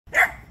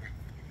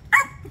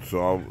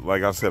So,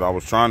 like I said, I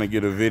was trying to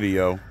get a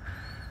video,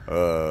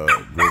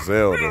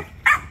 Griselda,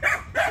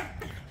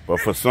 but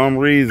for some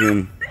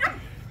reason,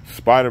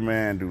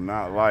 Spider-Man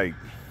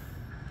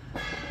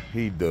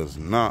he does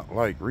not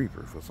like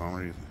Reaper for some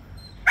reason.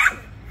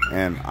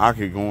 And I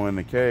could go in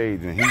the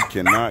cage and he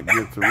cannot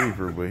get to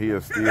Reaper, but he'll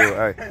still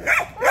act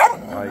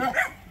like.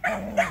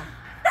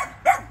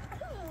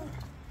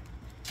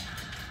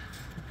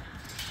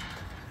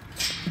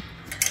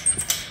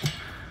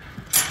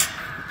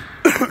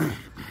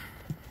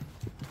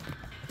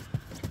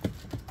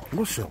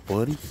 What's up,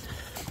 buddy?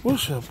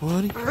 What's up,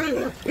 buddy?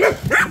 Come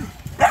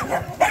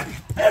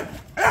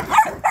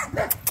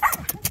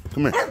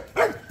here.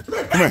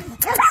 Come here.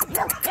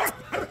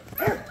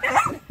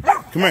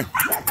 Come here.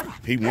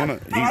 He wanna.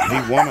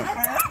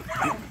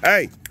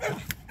 Hey,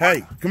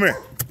 come here.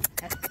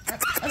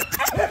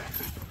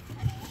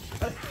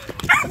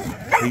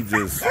 He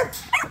just.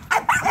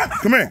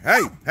 Come here.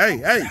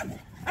 Hey.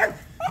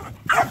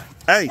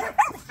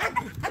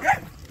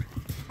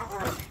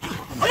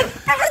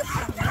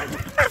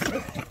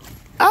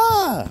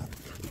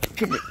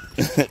 Come here.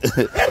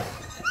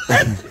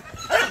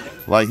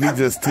 Like he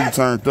just too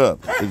turned up.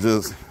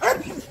 He's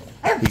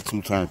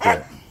too turned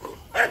up.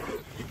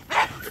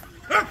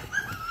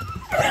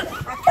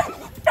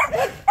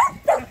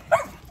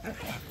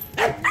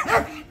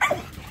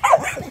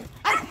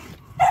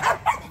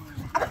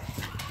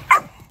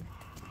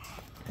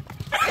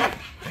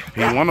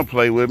 He want to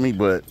play with me,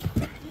 but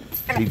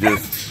he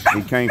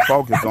can't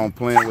focus on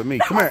playing with me.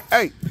 Come here,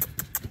 hey.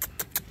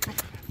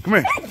 Come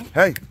here,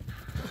 hey.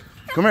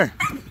 Come here,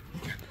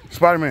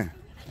 Spider-Man.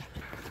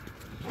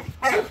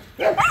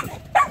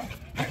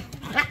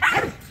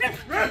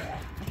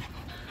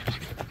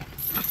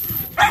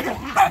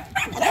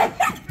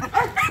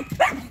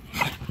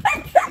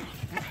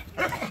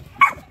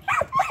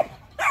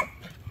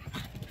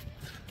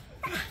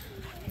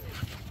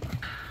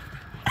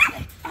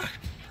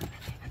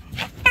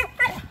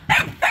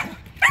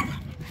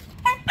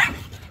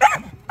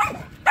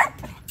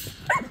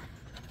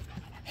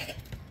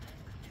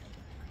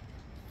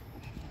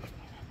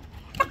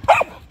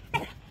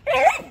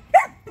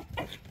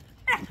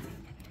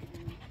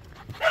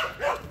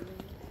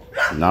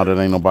 Now that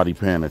ain't nobody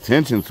paying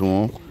attention to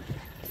him.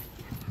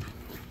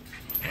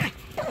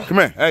 Come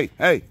here,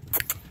 hey.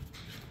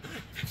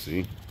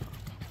 See?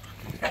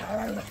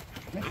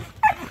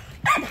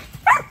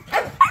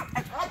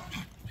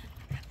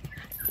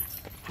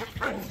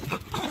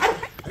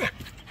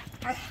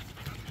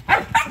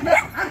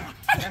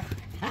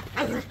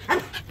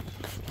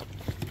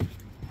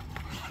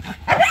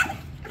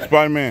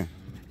 Spider-Man,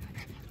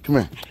 come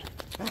here.